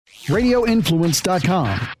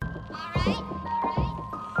radioinfluence.com.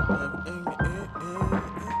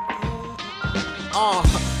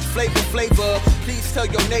 Flavor, please tell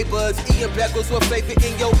your neighbors. Ian Beckles with flavor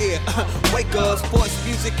in your ear. Wake up, sports,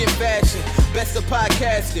 music, and fashion. Best of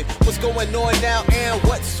podcasting. What's going on now and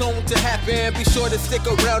what's soon to happen? Be sure to stick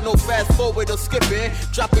around, no fast forward or skipping.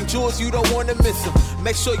 Dropping jewels, you don't want to miss them.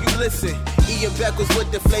 Make sure you listen. Ian Beckles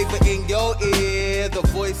with the flavor in your ear. The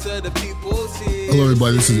voice of the people's ear. Hello,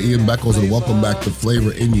 everybody. This is Ian Beckles, and welcome back to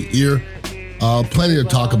Flavor in Your Ear. Plenty to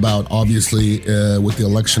talk about, obviously, with the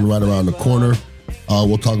election right around the corner.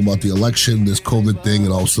 We'll talk about the election, this COVID thing,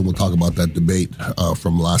 and also we'll talk about that debate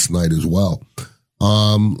from last night as well.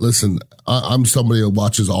 Listen, I'm somebody who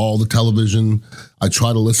watches all the television. I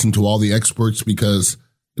try to listen to all the experts because,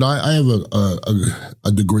 you know, I have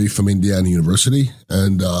a degree from Indiana University,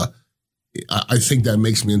 and I think that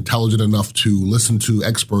makes me intelligent enough to listen to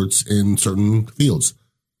experts in certain fields.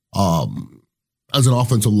 As an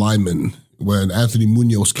offensive lineman, when Anthony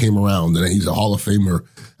Munoz came around, and he's a Hall of Famer,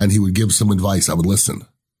 and he would give some advice, I would listen.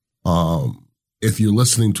 If you're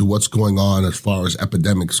listening to what's going on as far as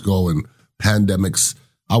epidemics go and pandemics,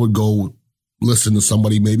 I would go listen to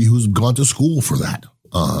somebody maybe who's gone to school for that.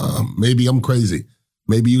 Maybe I'm crazy.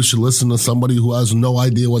 Maybe you should listen to somebody who has no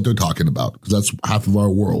idea what they're talking about, because that's half of our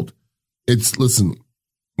world. Listen,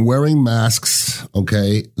 wearing masks,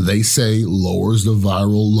 okay, they say lowers the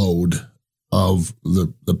viral load of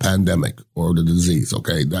the pandemic or the disease,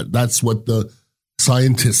 okay? That's what the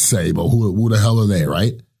scientists say, but who the hell are they,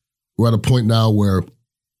 right? We're at a point now where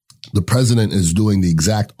the president is doing the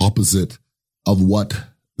exact opposite of what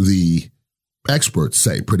the experts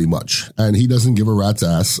say, pretty much. And he doesn't give a rat's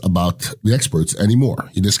ass about the experts anymore.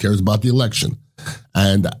 He just cares about the election.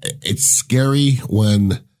 And it's scary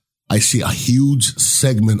when I see a huge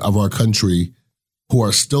segment of our country who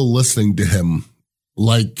are still listening to him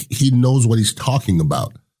like he knows what he's talking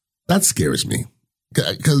about. That scares me,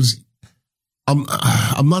 because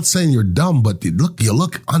I'm not saying you're dumb, but you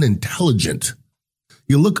look unintelligent.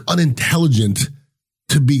 You look unintelligent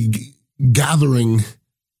to be gathering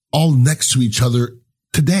all next to each other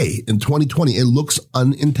today in 2020. It looks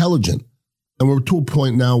unintelligent. And we're to a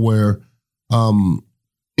point now where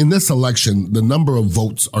in this election, the number of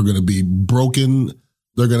votes are going to be broken.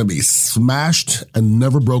 They're going to be smashed and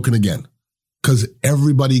never broken again, because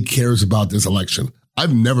everybody cares about this election.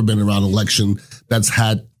 I've never been around an election that's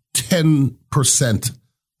had 10%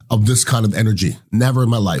 of this kind of energy. Never in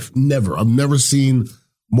my life. Never. I've never seen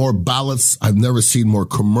more ballots. I've never seen more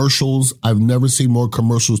commercials. I've never seen more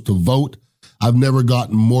commercials to vote. I've never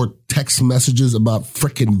gotten more text messages about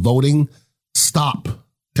frickin' voting. Stop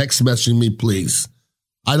text messaging me, please.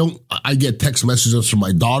 I get text messages from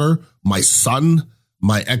my daughter, my son,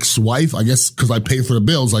 my ex-wife, I guess, because I pay for the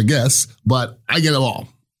bills, I guess, but I get it all.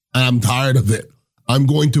 And I'm tired of it. I'm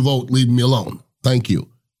going to vote. Leave me alone. Thank you.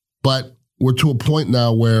 But we're to a point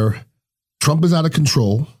now where Trump is out of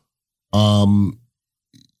control.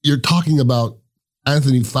 You're talking about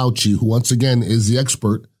Anthony Fauci, who once again is the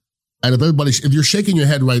expert. And if you're shaking your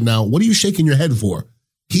head right now, what are you shaking your head for?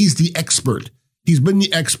 He's the expert. He's been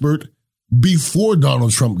the expert before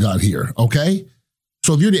Donald Trump got here. Okay.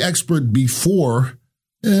 So if you're the expert before,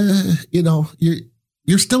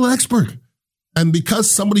 you're still an expert. And because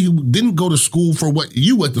somebody who didn't go to school for what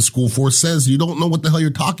you went to school for says you don't know what the hell you're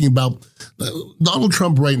talking about, Donald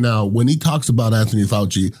Trump right now, when he talks about Anthony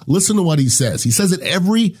Fauci, listen to what he says. He says it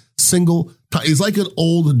every single time. He's like an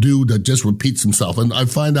old dude that just repeats himself. And I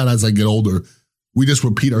find out as I get older, we just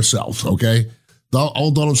repeat ourselves, okay?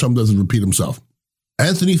 All Donald Trump does is repeat himself.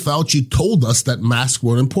 Anthony Fauci told us that masks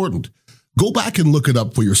weren't important. Go back and look it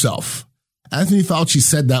up for yourself. Anthony Fauci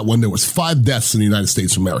said that when there was 5 deaths in the United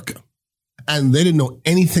States of America. And they didn't know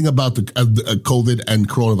anything about the COVID and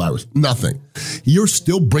coronavirus. Nothing. You're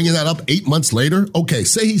still bringing that up 8 months later? Okay,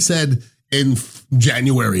 say he said in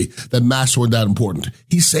January that masks weren't that important.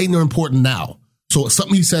 He's saying they're important now. So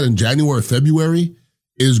something he said in January or February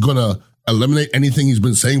is going to eliminate anything he's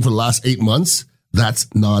been saying for the last 8 months? That's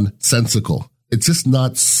nonsensical. It's just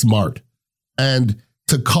not smart. And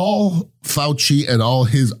to call Fauci and all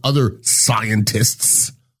his other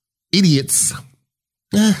scientists idiots,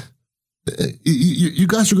 you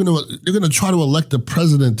guys are going to try to elect a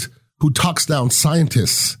president who talks down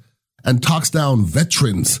scientists and talks down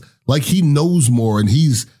veterans like he knows more and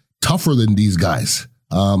he's tougher than these guys.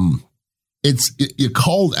 You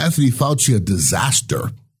called Anthony Fauci a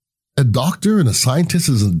disaster. A doctor and a scientist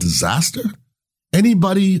is a disaster?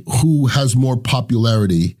 Anybody who has more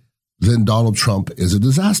popularity than Donald Trump is a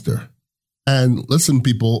disaster. And listen,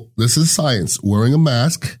 people, this is science. Wearing a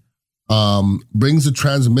mask brings the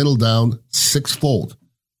transmittal down 6-fold.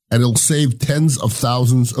 and it'll save tens of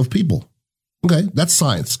thousands of people. Okay, that's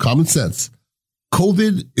science, common sense.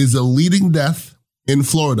 COVID is a leading death in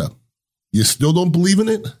Florida. You still don't believe in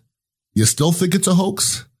it? You still think it's a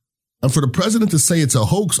hoax? And for the president to say it's a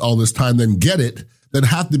hoax all this time, then get it, then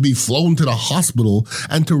have to be flown to the hospital,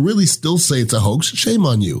 and to really still say it's a hoax, shame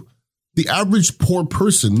on you. The average poor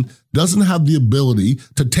person doesn't have the ability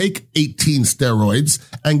to take 18 steroids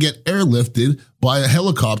and get airlifted by a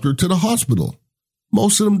helicopter to the hospital.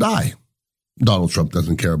 Most of them die. Donald Trump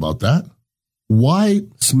doesn't care about that. Why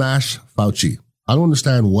smash Fauci? I don't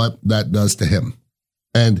understand what that does to him.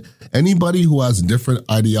 And anybody who has a different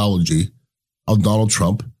ideology of Donald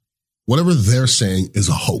Trump, whatever they're saying is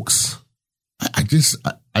a hoax.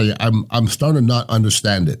 I'm starting to not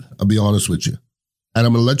understand it. I'll be honest with you. And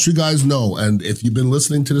I'm going to let you guys know. And if you've been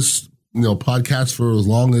listening to this, podcast for as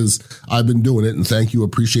long as I've been doing it, and thank you,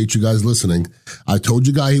 appreciate you guys listening. I told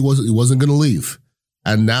you guys he wasn't going to leave.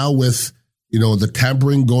 And now with, the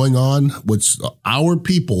tampering going on, which our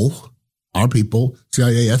people,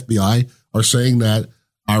 CIA, FBI, are saying that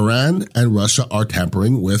Iran and Russia are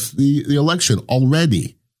tampering with the election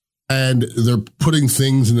already. And they're putting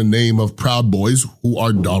things in the name of Proud Boys, who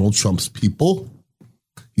are Donald Trump's people.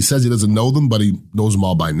 He says he doesn't know them, but he knows them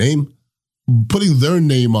all by name. Putting their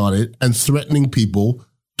name on it and threatening people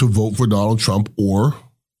to vote for Donald Trump or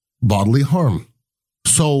bodily harm.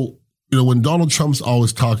 So, when Donald Trump's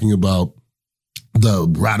always talking about the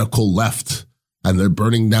radical left and they're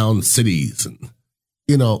burning down cities, and,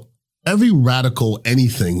 every radical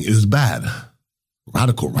anything is bad.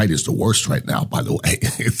 Radical right is the worst right now, by the way.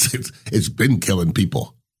 It's been killing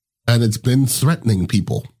people and it's been threatening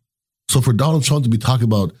people. So for Donald Trump to be talking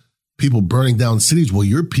about people burning down cities, well,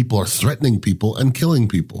 your people are threatening people and killing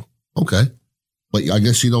people. Okay. But I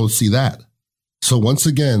guess you don't see that. So once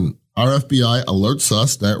again, our FBI alerts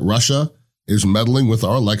us that Russia is meddling with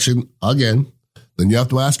our election again. Then you have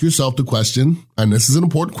to ask yourself the question, and this is an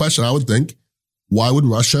important question, I would think, why would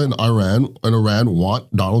Russia and Iran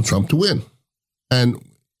want Donald Trump to win? And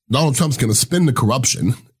Donald Trump's going to spin the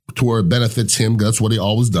corruption to where it benefits him. That's what he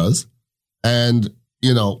always does. And,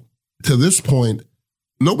 to this point,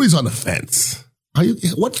 nobody's on the fence.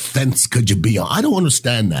 What fence could you be on? I don't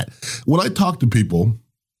understand that. When I talk to people,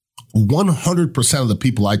 100% of the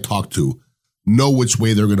people I talk to know which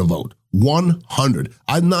way they're going to vote. 100.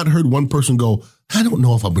 I've not heard one person go, I don't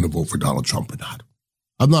know if I'm going to vote for Donald Trump or not.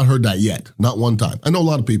 I've not heard that yet. Not one time. I know a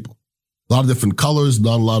lot of people, a lot of different colors,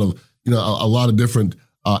 not a lot of, a lot of different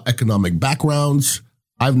economic backgrounds.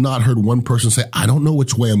 I've not heard one person say, I don't know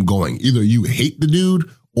which way I'm going. Either you hate the dude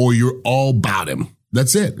or you're all about him.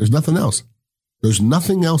 That's it. There's nothing else. There's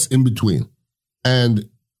nothing else in between. And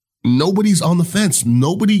nobody's on the fence.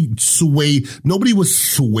 Nobody was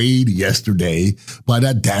swayed yesterday by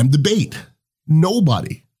that damn debate.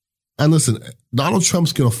 Nobody. And listen, Donald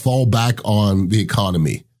Trump's going to fall back on the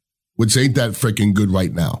economy, which ain't that freaking good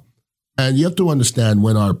right now. And you have to understand,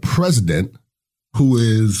 when our president, who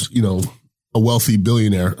is, a wealthy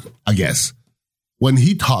billionaire, I guess, when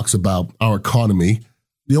he talks about our economy,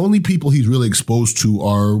 the only people he's really exposed to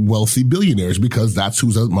are wealthy billionaires, because that's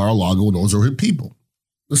who's at Mar-a-Lago and those are his people.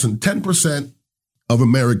 Listen, 10% of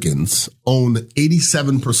Americans own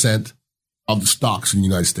 87% of the stocks in the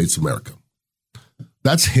United States of America.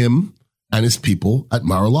 That's him and his people at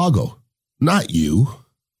Mar-a-Lago, not you.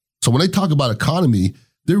 So when they talk about economy,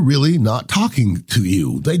 they're really not talking to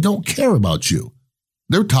you. They don't care about you.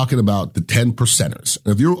 They're talking about the 10%ers.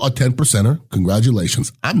 And if you're a 10%er,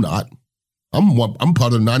 congratulations. I'm not. I'm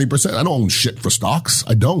part of the 90%. I don't own shit for stocks.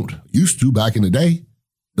 I don't. Used to back in the day.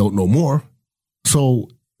 Don't know more. So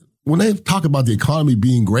when they talk about the economy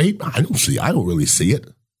being great, I don't really see it.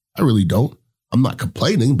 I really don't. I'm not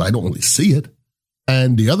complaining, but I don't really see it.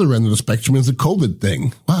 And the other end of the spectrum is the COVID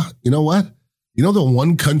thing. Well, you know what? You know the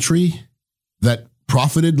one country that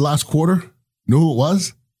profited last quarter? You know who it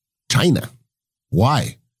was? China.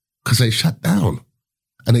 Why? Because they shut down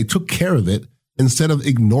and they took care of it instead of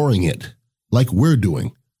ignoring it like we're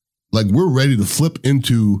doing. Like we're ready to flip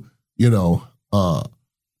into, Donald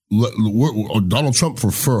Trump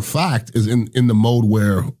for a fact is in the mode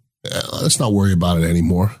where let's not worry about it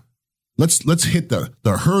anymore. Let's hit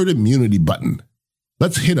the herd immunity button.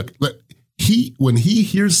 Let's hit when he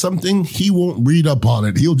hears something, he won't read up on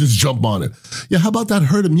it. He'll just jump on it. Yeah, how about that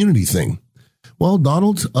herd immunity thing? Well,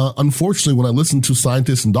 Donald, unfortunately, when I listen to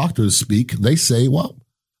scientists and doctors speak, they say, well,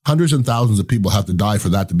 hundreds and thousands of people have to die for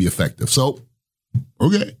that to be effective. So,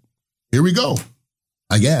 okay, here we go.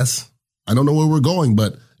 I guess. I don't know where we're going,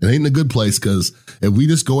 but it ain't in a good place, because if we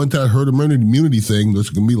just go into that herd immunity thing, there's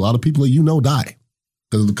going to be a lot of people that die.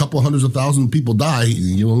 Because if a couple hundreds of thousands of people die,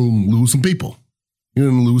 you'll lose some people. you're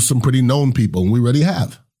going to lose some pretty known people, and we already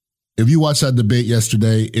have. If you watched that debate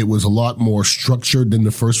yesterday, it was a lot more structured than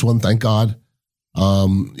the first one, thank God.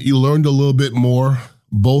 You learned a little bit more.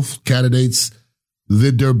 Both candidates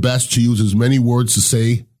did their best to use as many words to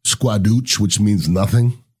say squadooch, which means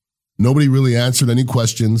nothing. Nobody really answered any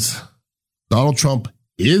questions. Donald Trump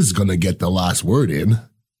is going to get the last word in,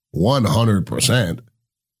 100%.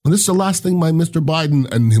 And this is the last thing by Mr.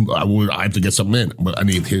 Biden, and I have to get something in. But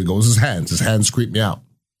here goes his hands. His hands creep me out.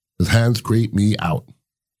 His hands creep me out.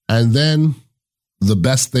 And then the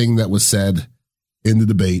best thing that was said in the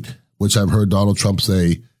debate, which I've heard Donald Trump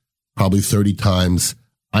say probably 30 times,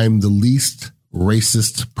 I'm the least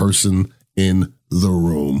racist person in the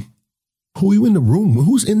room. Who are you in the room?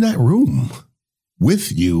 Who's in that room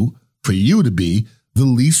with you for you to be the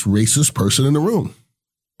least racist person in the room?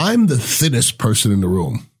 I'm the thinnest person in the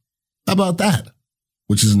room. How about that?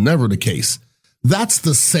 Which is never the case. That's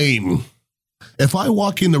the same. If I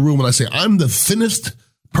walk in the room and I say, I'm the thinnest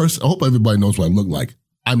person, I hope everybody knows what I look like.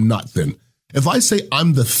 I'm not thin. If I say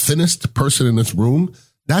I'm the thinnest person in this room,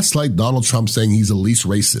 that's like Donald Trump saying he's the least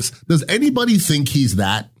racist. Does anybody think he's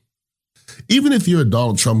that? Even if you're a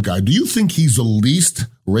Donald Trump guy, do you think he's the least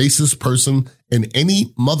racist person in any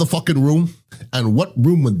motherfucking room? And what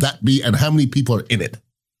room would that be? And how many people are in it?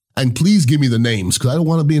 And please give me the names, because I don't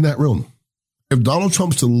want to be in that room. If Donald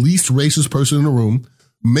Trump's the least racist person in the room,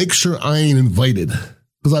 make sure I ain't invited,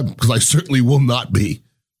 because I certainly will not be,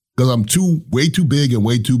 because I'm way too big and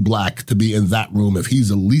way too black to be in that room if he's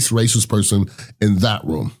the least racist person in that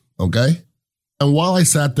room, okay? And while I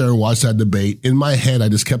sat there and watched that debate, in my head, I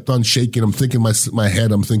just kept on shaking. I'm thinking my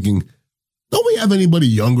head, I'm thinking, don't we have anybody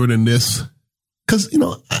younger than this? Because,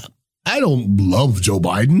 I don't love Joe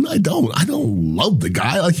Biden. I don't love the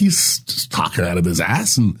guy. Like, he's just talking out of his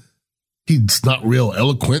ass, and he's not real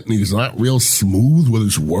eloquent, and he's not real smooth with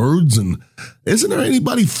his words. And isn't there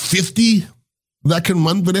anybody 50 that can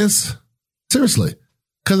run for this? Seriously.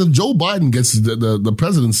 Because if Joe Biden gets the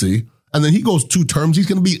presidency and then he goes 2 terms, he's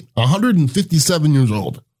going to be 157 years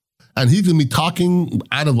old. And he's going to be talking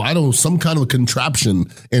out of, some kind of a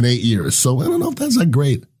contraption in 8 years. So I don't know if that's that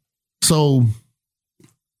great. So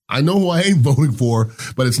I know who I ain't voting for,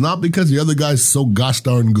 but it's not because the other guy's so gosh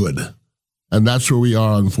darn good. And that's where we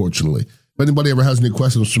are, unfortunately. If anybody ever has any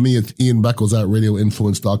questions for me, it's Ian Beckles at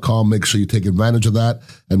radioinfluence.com. Make sure you take advantage of that,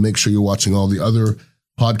 and make sure you're watching all the other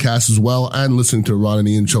podcasts as well, and listening to Ron and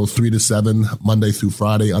Ian Show 3 to 7, Monday through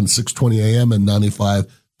Friday on 620 AM and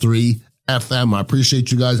 95.3 FM. I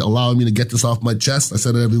appreciate you guys allowing me to get this off my chest. I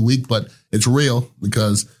said it every week, but it's real,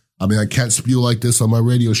 because I can't spew like this on my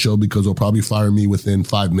radio show, because they'll probably fire me within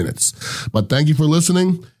 5 minutes. But thank you for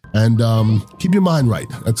listening, and keep your mind right.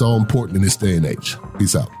 That's all important in this day and age.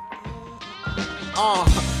 Peace out.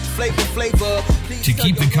 To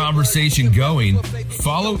keep the conversation going,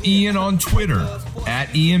 follow Ian on Twitter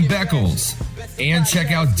at Ian Beckles, and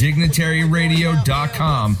check out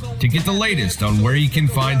dignitaryradio.com to get the latest on where you can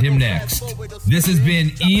find him next. This has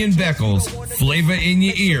been Ian Beckles, Flavor in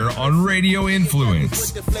Your Ear on Radio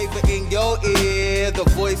Influence. The flavor in your ear, the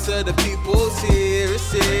voice of the people's here.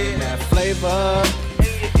 It's in that flavor.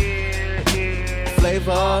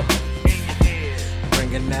 Flavor.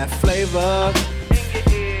 Bringing that flavor.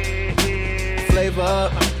 Flavor.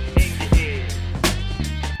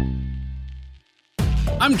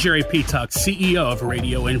 I'm Jerry P. Tuck, CEO of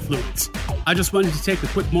Radio Influence. I just wanted to take a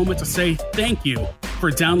quick moment to say thank you for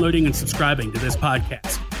downloading and subscribing to this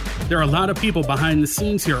podcast. There are a lot of people behind the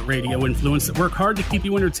scenes here at Radio Influence that work hard to keep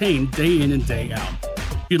you entertained day in and day out.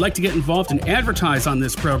 If you'd like to get involved and advertise on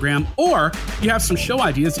this program, or you have some show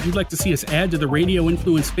ideas that you'd like to see us add to the Radio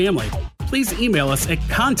Influence family, please email us at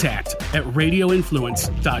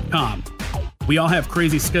contact@radioinfluence.com. We all have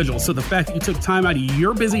crazy schedules, so the fact that you took time out of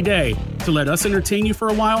your busy day to let us entertain you for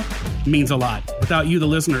a while means a lot. Without you, the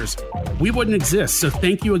listeners, we wouldn't exist, so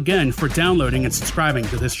thank you again for downloading and subscribing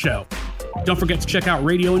to this show. Don't forget to check out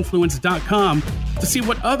radioinfluence.com to see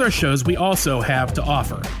what other shows we also have to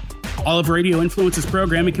offer. All of Radio Influence's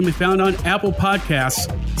programming can be found on Apple Podcasts,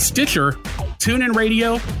 Stitcher, TuneIn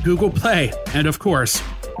Radio, Google Play, and of course,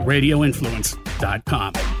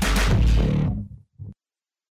 radioinfluence.com.